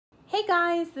Hey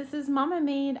guys, this is Mama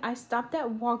Maid. I stopped at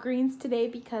Walgreens today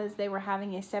because they were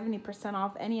having a 70%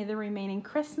 off any of the remaining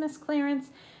Christmas clearance.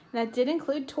 That did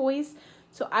include toys.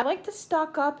 So I like to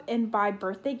stock up and buy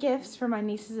birthday gifts for my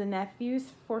nieces and nephews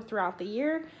for throughout the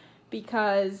year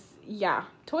because, yeah,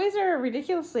 toys are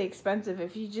ridiculously expensive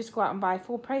if you just go out and buy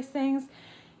full price things.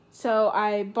 So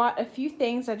I bought a few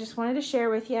things I just wanted to share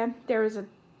with you. There was a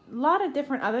lot of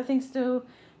different other things too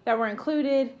that were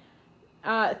included.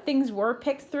 Things were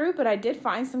picked through, but I did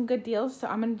find some good deals, so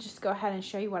I'm going to just go ahead and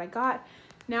show you what I got.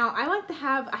 Now, I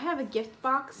have a gift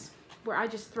box where I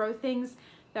just throw things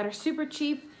that are super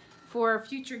cheap for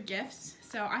future gifts.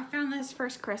 So I found this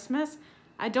first Christmas.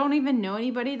 I don't even know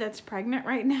anybody that's pregnant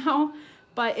right now,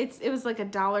 but it was like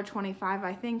 $1.25,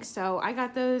 I think. So I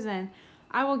got those, and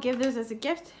I will give those as a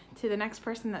gift to the next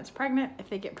person that's pregnant if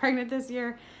they get pregnant this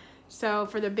year. So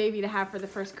for the baby to have for the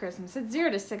first Christmas. It's 0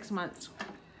 to 6 months.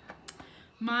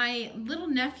 My little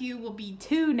nephew will be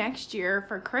 2 next year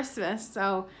for Christmas,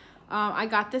 so I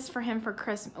got this for him for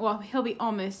Christmas. Well, he'll be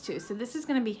almost 2, so this is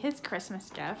going to be his Christmas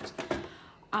gift.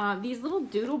 These little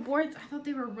doodle boards, I thought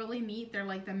they were really neat. They're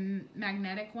like the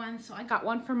magnetic ones, so I got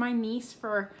one for my niece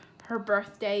for her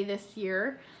birthday this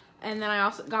year, and then I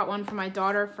also got one for my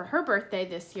daughter for her birthday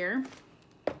this year.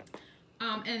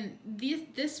 And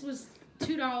this was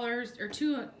 $2 or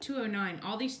 $2.09.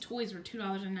 All these toys were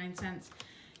 $2.09.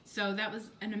 So that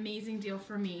was an amazing deal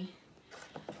for me.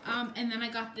 And then I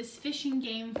got this fishing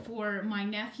game for my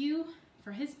nephew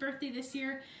for his birthday this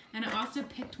year. And I also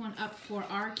picked one up for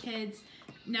our kids.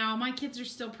 Now, my kids are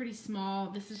still pretty small.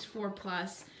 This is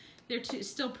 4+. They're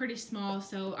still pretty small,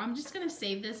 so I'm just going to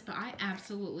save this. But I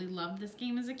absolutely loved this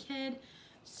game as a kid.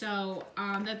 So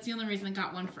that's the only reason I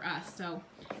got one for us. So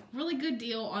really good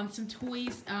deal on some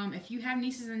toys. If you have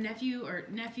nieces and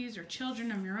nephews or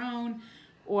children of your own,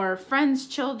 or friends'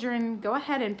 children, go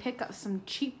ahead and pick up some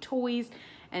cheap toys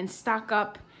and stock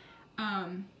up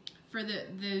for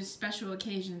those special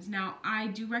occasions. Now, I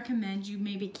do recommend you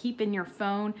maybe keep in your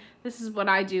phone. This is what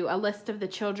I do, a list of the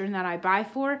children that I buy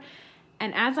for.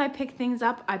 And as I pick things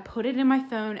up, I put it in my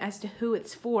phone as to who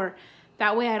it's for.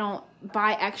 That way I don't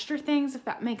buy extra things, if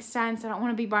that makes sense. I don't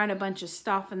want to be buying a bunch of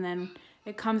stuff and then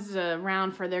it comes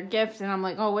around for their gift and I'm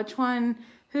like, oh, which one?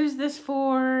 Who's this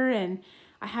for? And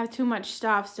I have too much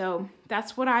stuff, so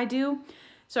that's what I do.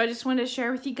 So I just wanted to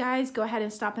share with you guys. Go ahead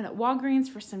and stop in at Walgreens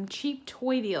for some cheap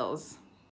toy deals.